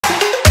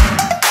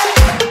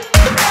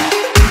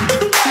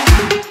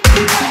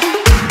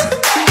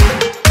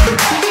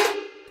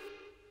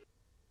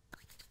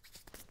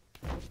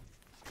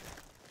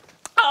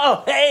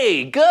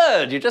Hey,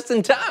 good. You're just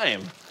in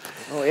time.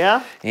 Oh,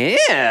 yeah?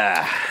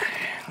 Yeah.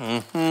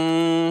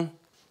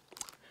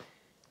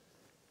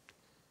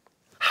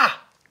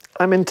 Ha!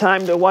 I'm in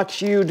time to watch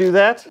you do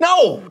that?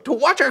 No, to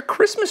watch our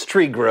Christmas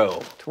tree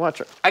grow. To watch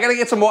her. I gotta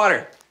get some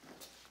water.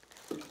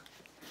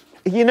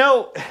 You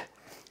know,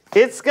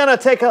 it's gonna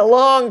take a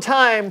long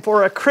time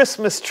for a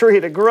Christmas tree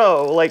to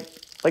grow, like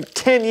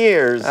 10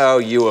 years. Oh,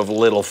 you of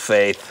little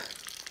faith.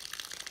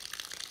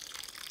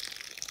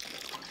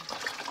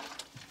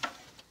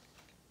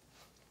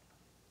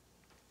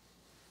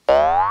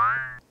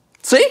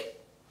 See?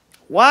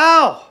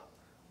 Wow.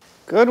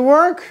 Good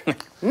work.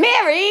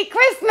 Merry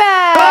Christmas!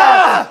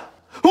 Ah!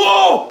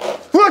 Whoa!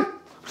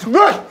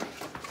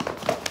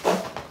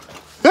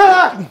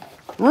 Ah!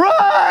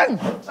 Run!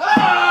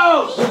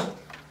 Oh!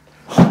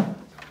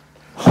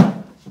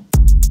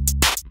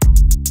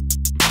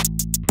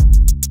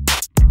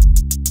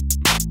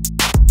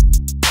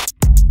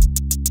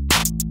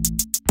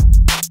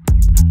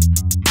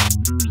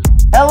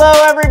 Hello,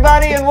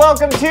 everybody, and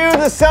welcome to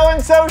the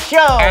So-and-So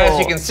Show. As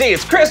you can see,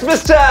 it's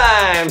Christmas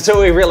time,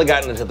 so we've really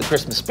gotten into the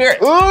Christmas spirit.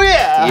 Oh,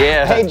 yeah.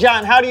 Yeah. Hey,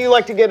 John, how do you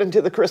like to get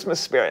into the Christmas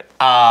spirit?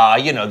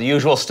 You know, the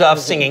usual stuff,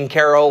 singing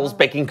carols,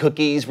 baking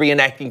cookies,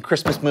 reenacting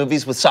Christmas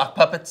movies with sock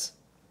puppets.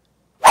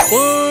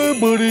 Bye,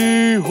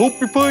 buddy.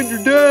 Hope you find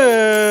your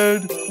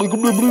dad.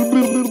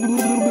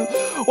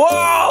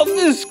 Wow,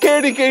 this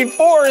candy cane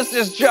forest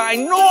is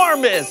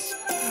ginormous!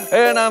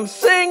 And I'm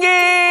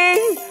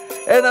singing,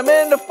 and I'm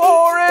in the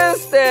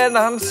forest, and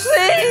I'm singing!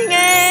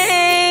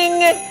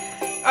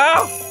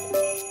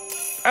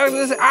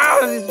 This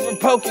is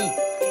pokey.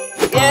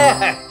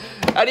 Yeah!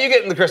 How do you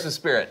get in the Christmas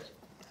spirit?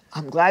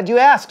 I'm glad you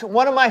asked.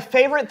 One of my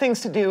favorite things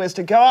to do is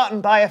to go out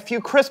and buy a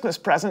few Christmas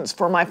presents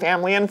for my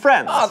family and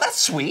friends. Oh, that's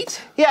sweet.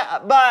 Yeah,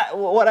 but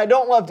what I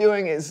don't love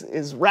doing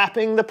is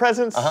wrapping the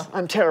presents.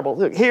 I'm terrible.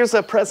 Look, here's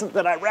a present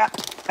that I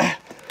wrapped.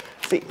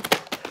 See,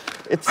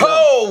 it's...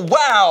 Oh,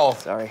 wow!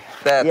 Sorry.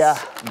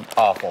 That's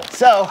awful.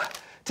 So,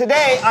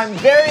 today I'm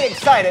very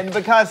excited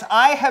because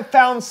I have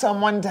found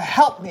someone to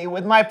help me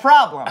with my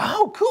problem.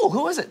 Oh, cool.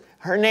 Who is it?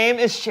 Her name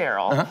is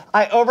Cheryl.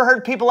 I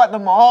overheard people at the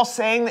mall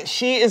saying that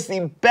she is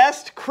the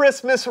best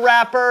Christmas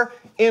wrapper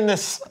in the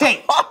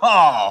state.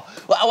 Oh,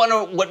 well, I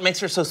wonder what makes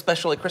her so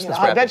special at Christmas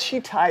I wrapping. bet she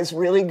ties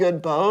really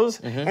good bows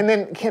and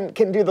then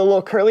can do the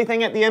little curly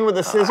thing at the end with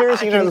the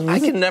scissors. I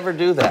can never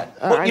do that.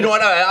 Well, you know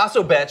what? I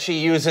also bet she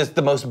uses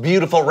the most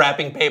beautiful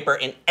wrapping paper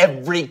in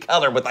every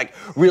color with like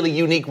really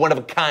unique,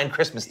 one-of-a-kind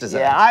Christmas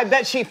designs. Yeah, I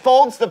bet she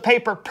folds the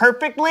paper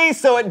perfectly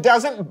so it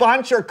doesn't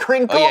bunch or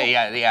crinkle. Oh,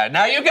 yeah.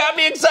 Now you got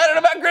me excited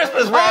about Christmas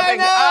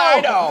wrapping.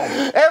 I know.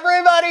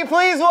 Everybody,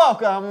 please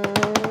welcome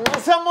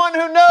someone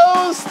who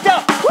knows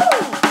stuff. Woo!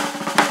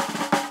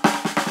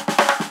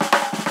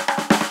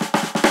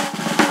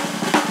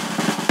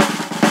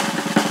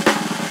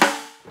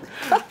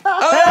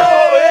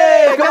 Oh,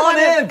 hey, come on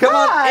in.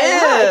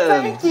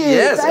 Thank you.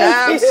 Yes,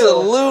 Thank you.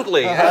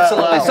 absolutely.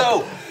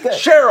 So,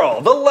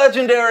 Cheryl, the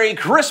legendary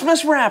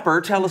Christmas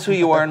wrapper, tell us who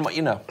you are and what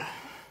you know.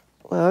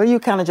 Well, you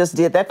kind of just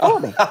did that for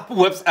me.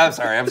 Whoops, I'm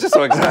sorry. I'm just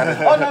so excited.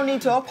 Oh, no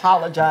need to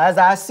apologize.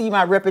 I see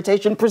my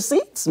reputation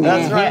precedes me.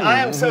 That's right. I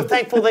am so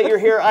thankful that you're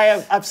here. I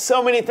have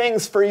so many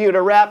things for you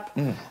to wrap.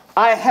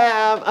 I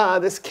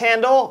have this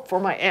candle for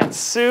my Aunt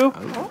Sue,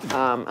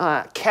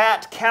 a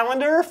cat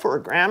calendar for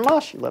Grandma.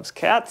 She loves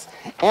cats.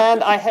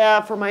 And I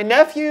have for my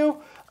nephew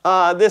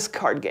this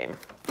card game.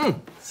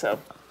 So,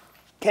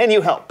 can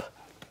you help?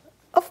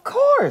 Of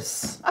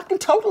course. I can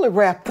totally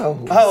wrap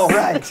those. Oh,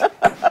 right.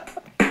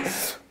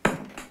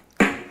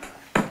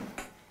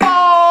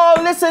 Oh,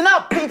 listen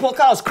up, people,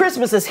 because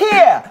Christmas is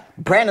here.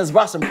 Brandon's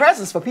brought some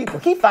presents for people.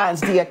 He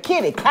finds Dear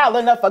Kitty,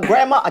 calendar for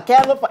Grandma, a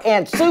calendar for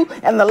Aunt Sue,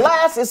 and the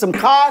last is some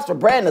cards for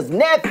Brandon's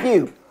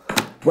nephew.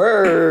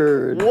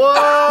 Word.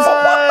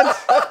 What?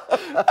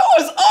 That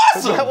was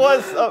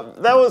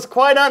awesome. That was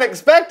quite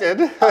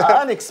unexpected.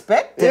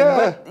 Unexpected,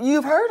 Yeah. but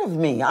you've heard of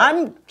me.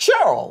 I'm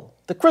Cheryl,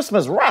 the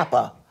Christmas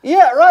wrapper.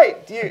 Yeah,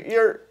 right.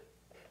 You're.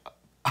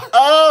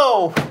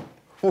 Oh,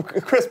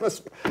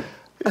 Christmas.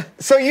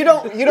 So you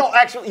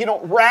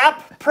don't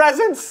wrap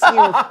presents?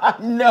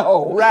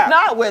 No, Wrap.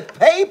 not with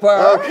paper.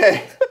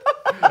 Okay.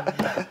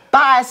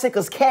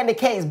 Bicycles, candy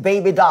canes,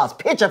 baby dolls,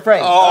 picture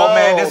frames. Oh,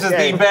 man, this is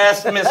okay. the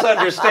best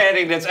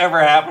misunderstanding that's ever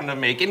happened to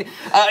me.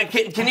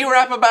 Can you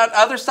rap about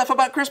other stuff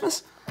about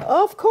Christmas?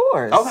 Of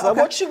course. Okay, okay.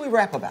 What should we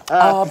rap about?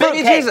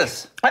 Baby fruitcake.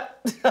 Jesus.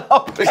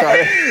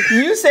 Sorry.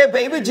 You said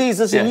baby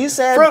Jesus, and you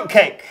said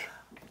Fruitcake.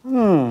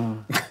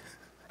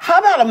 How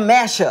about a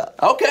mashup?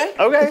 Okay.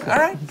 Okay. All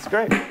right. That's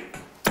great.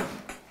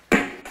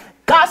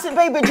 God sent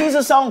baby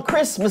Jesus on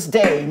Christmas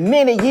Day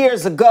many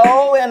years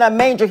ago. In a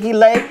manger he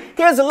lay.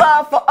 Here's a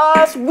love for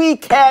us we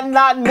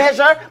cannot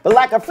measure, but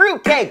like a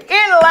fruitcake,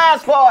 it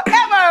lasts forever.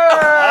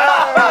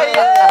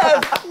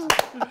 Yes.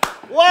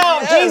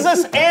 Wow,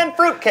 Jesus and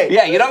fruitcake.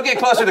 Yeah, you don't get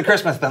closer to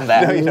Christmas than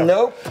that.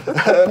 Nope.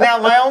 Now,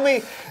 my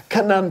only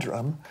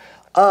conundrum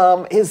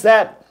is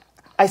that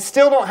I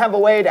still don't have a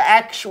way to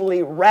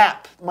actually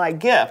wrap my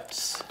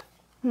gifts.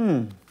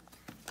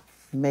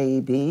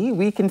 maybe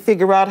we can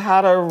figure out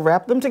how to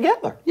wrap them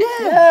together.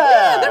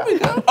 Yeah, there we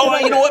go. Oh,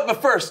 you know what?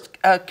 But first,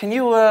 can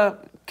you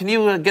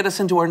get us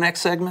into our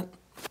next segment?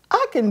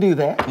 I can do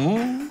that.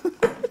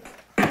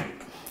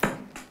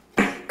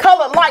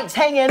 Colored lights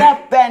hanging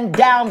up and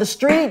down the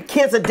street.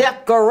 Kids are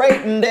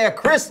decorating their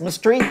Christmas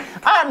tree.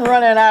 I'm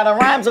running out of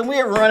rhymes and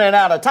we're running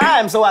out of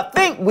time, so I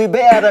think we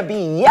better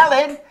be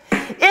yelling.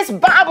 It's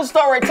Bible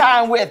story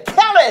time with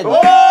Kellen.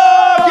 Whoa!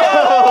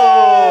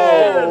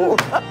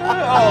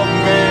 Oh,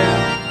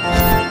 man.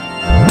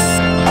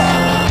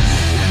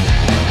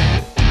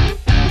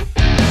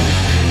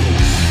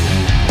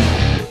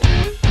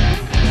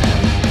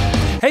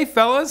 Hey,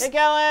 fellas. Hey,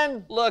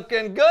 Kellen.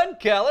 Looking good,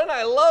 Kellen.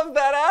 I love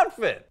that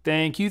outfit.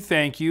 Thank you,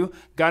 thank you.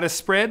 Got to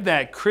spread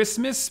that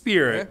Christmas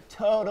spirit.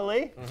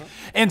 Totally.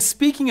 And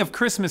speaking of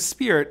Christmas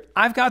spirit,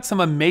 I've got some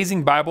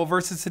amazing Bible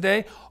verses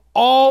today,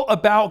 all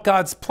about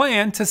God's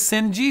plan to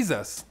send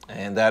Jesus.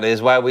 And that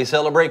is why we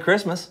celebrate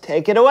Christmas.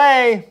 Take it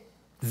away.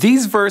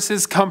 These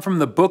verses come from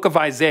the book of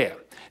Isaiah.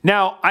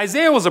 Now,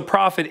 Isaiah was a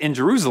prophet in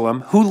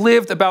Jerusalem who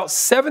lived about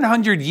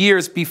 700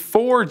 years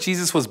before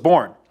Jesus was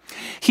born.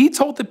 He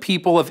told the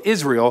people of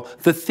Israel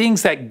the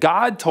things that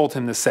God told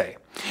him to say.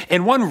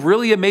 And one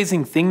really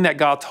amazing thing that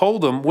God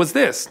told him was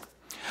this: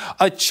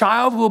 a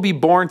child will be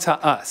born to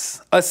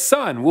us, a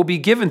son will be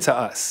given to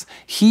us,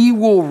 he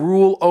will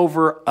rule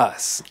over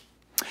us.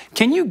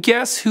 Can you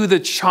guess who the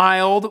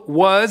child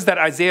was that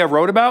Isaiah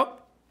wrote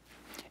about?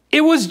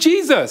 It was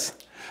Jesus.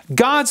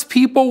 God's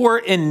people were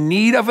in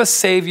need of a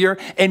savior,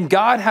 and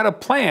God had a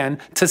plan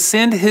to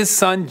send his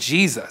son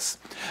Jesus.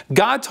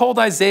 God told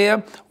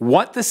Isaiah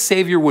what the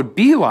Savior would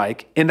be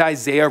like, and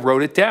Isaiah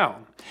wrote it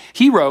down.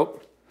 He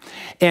wrote,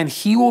 "And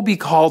he will be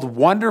called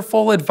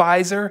Wonderful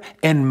Advisor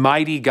and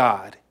Mighty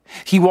God.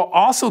 He will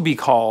also be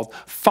called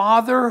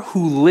Father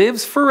who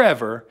lives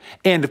forever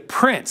and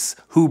Prince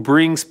who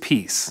brings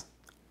peace."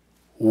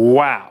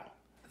 Wow.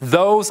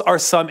 Those are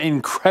some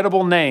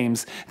incredible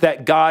names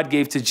that God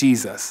gave to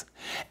Jesus.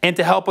 And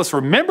to help us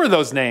remember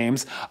those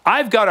names,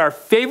 I've got our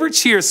favorite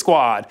cheer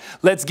squad.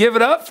 Let's give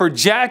it up for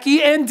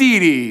Jackie and Dee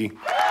Dee.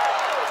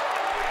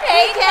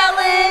 Hey,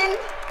 Kellen.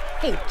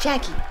 Hey,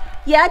 Jackie.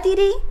 Yeah, Dee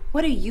Dee?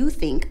 What do you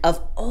think of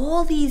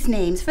all these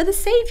names for the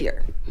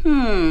Savior?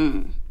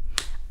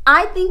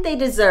 I think they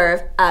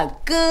deserve a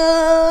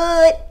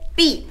good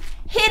beat.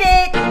 Hit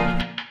it.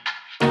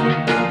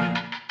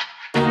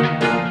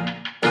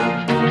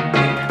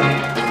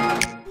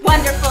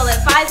 Wonderful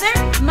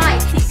Advisor,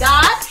 Mighty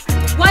God.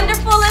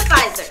 Wonderful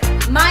Advisor,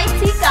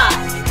 Mighty God.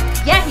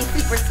 Yeah, he's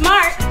super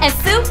smart and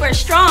super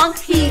strong.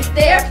 He's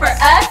there for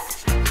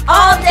us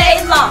all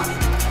day long.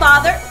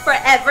 Father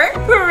forever,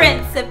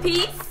 Prince of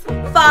Peace.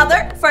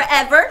 Father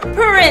forever,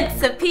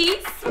 Prince of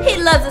Peace. He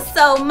loves us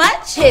so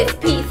much, his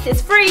peace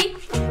is free.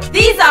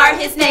 These are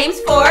his names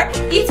for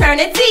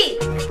eternity.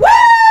 Woo!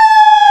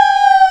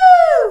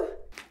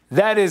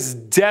 That is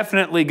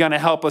definitely going to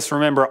help us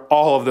remember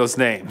all of those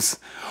names.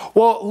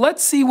 Well,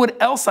 let's see what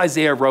else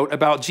Isaiah wrote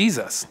about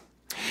Jesus.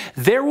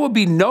 There will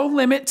be no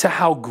limit to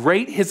how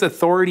great his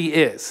authority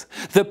is.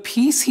 The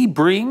peace he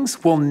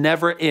brings will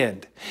never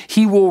end.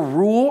 He will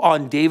rule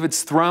on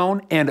David's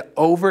throne and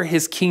over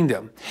his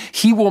kingdom.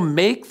 He will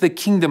make the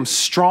kingdom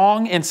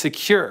strong and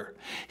secure.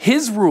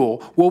 His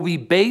rule will be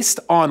based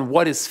on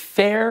what is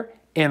fair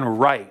and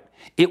right.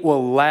 It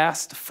will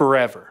last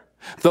forever.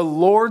 The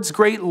Lord's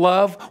great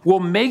love will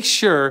make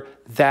sure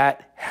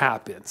that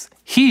happens.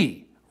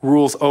 He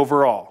rules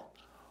over all.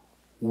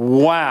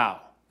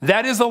 Wow,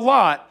 that is a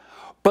lot.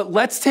 But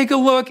let's take a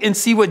look and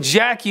see what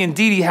Jackie and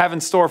Dee Dee have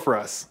in store for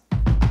us.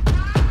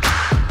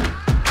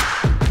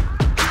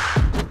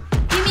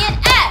 Give me an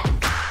F,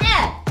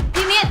 F.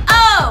 Give me an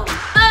O,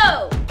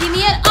 O. Give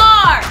me an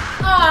R,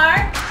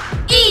 R.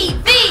 E,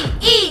 V,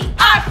 E,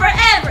 R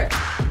forever.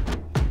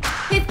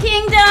 His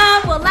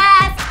kingdom will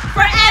last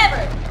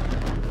forever.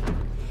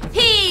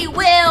 He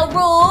will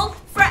rule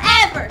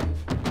forever.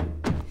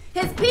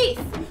 His peace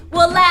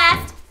will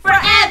last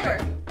forever.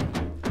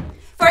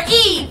 For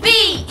E,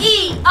 V,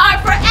 E, R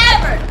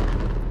forever.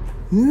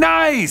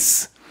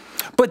 Nice!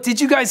 But did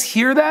you guys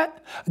hear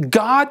that?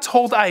 God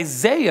told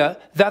Isaiah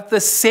that the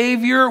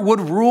Savior would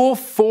rule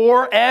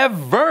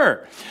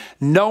forever.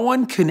 No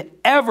one can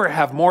ever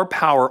have more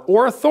power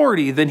or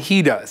authority than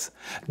he does.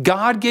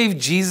 God gave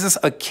Jesus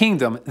a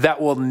kingdom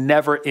that will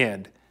never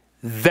end.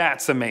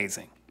 That's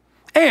amazing.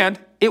 And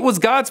it was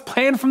God's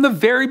plan from the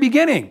very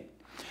beginning.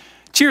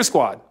 Cheer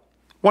squad,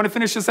 want to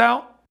finish this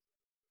out?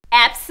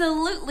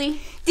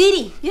 Absolutely. Dee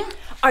Dee, yeah.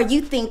 Are you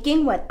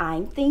thinking what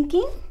I'm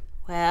thinking?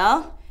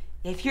 Well,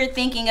 if you're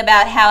thinking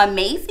about how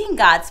amazing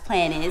God's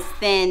plan is,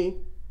 then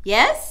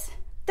yes,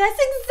 that's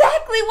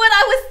exactly what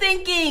I was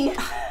thinking.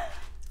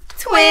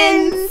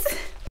 Twins.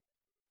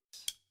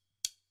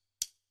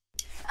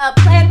 A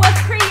plan was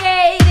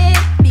created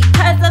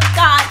because of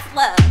God's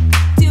love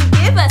to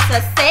give us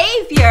a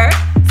Savior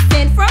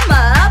sent from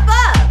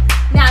above.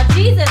 Now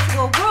Jesus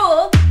will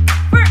rule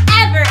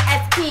forever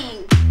as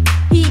King.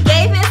 He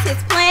gave us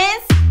his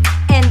plans,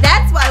 and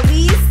that's why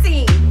we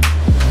sing.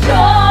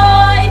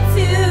 Joy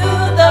to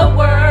the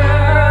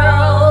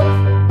world.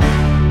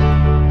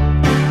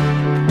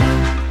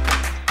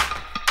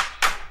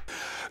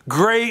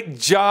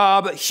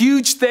 job.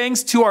 Huge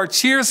thanks to our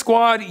cheer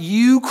squad.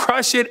 You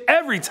crush it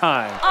every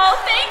time.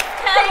 Oh, thanks,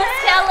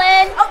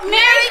 Kellen. Oh,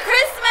 Merry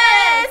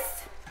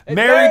Christmas.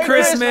 Merry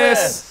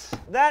Christmas.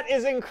 That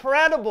is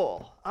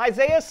incredible.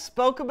 Isaiah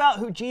spoke about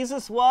who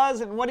Jesus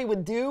was and what he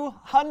would do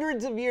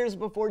hundreds of years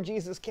before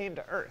Jesus came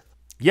to earth.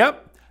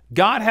 Yep.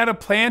 God had a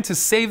plan to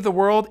save the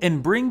world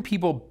and bring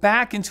people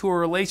back into a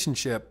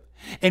relationship.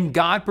 And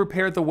God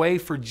prepared the way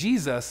for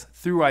Jesus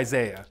through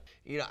Isaiah.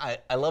 You know,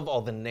 I love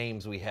all the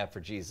names we have for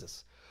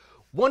Jesus.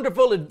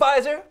 Wonderful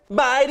Advisor,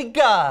 Mighty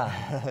God.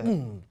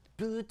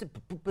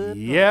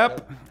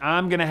 Yep.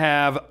 I'm going to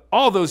have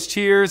all those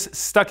cheers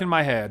stuck in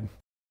my head.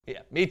 Yeah,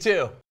 me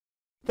too.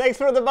 Thanks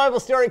for the Bible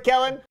story,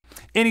 Kellen.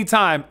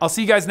 Anytime. I'll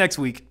see you guys next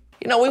week.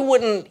 You know, we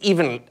wouldn't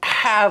even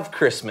have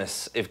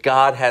Christmas if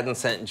God hadn't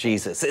sent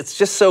Jesus. It's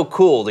just so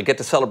cool to get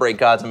to celebrate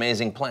God's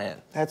amazing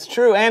plan. That's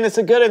true, and it's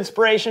a good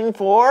inspiration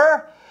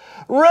for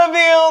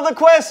Reveal the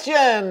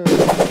Question.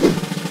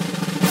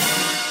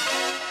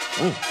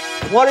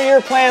 What are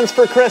your plans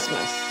for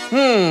Christmas?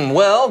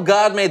 Well,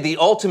 God made the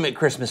ultimate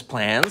Christmas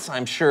plans.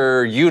 I'm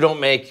sure you don't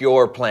make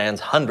your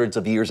plans hundreds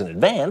of years in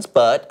advance,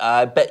 but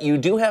I bet you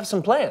do have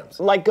some plans.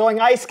 Like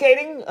going ice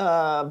skating,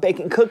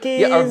 baking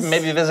cookies. Yeah, or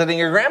maybe visiting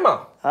your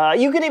grandma.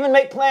 You could even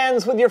make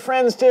plans with your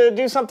friends to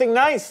do something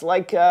nice,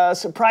 like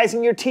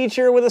surprising your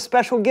teacher with a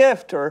special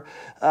gift or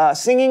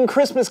singing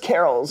Christmas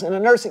carols in a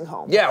nursing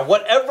home. Yeah,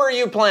 whatever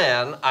you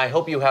plan, I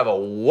hope you have a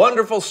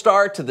wonderful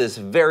start to this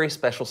very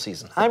special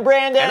season. I'm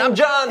Brandon. And I'm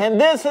John. And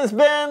this has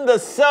been the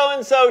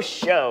So-and-So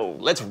Show.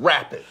 Let's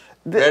wrap it.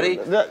 Ready?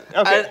 Okay.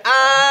 And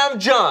I'm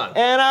John.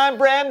 And I'm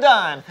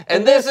Brandon.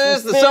 And this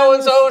is the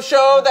So-and-So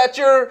Show that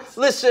you're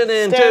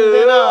listening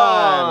to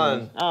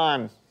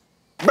on.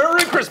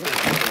 Merry Christmas.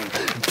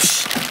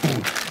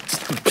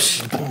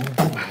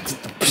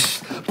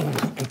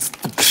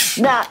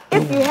 Now,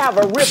 if you have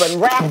a ribbon,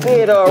 wrap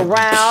it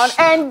around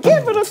and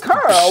give it a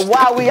curl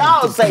while we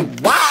all say,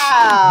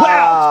 wow.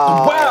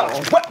 Wow,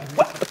 wow,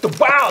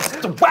 wow,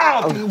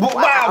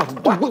 wow,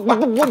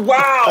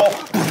 wow.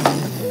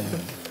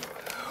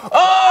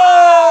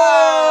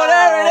 Oh,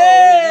 there it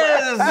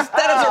is.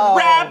 That is a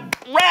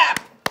rap.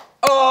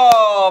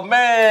 Oh,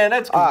 man,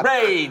 that's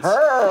great.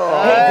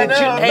 Hey,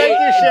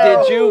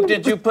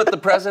 did you put the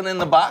present in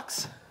the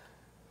box?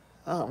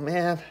 Oh,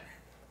 man.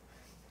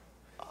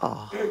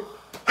 Oh.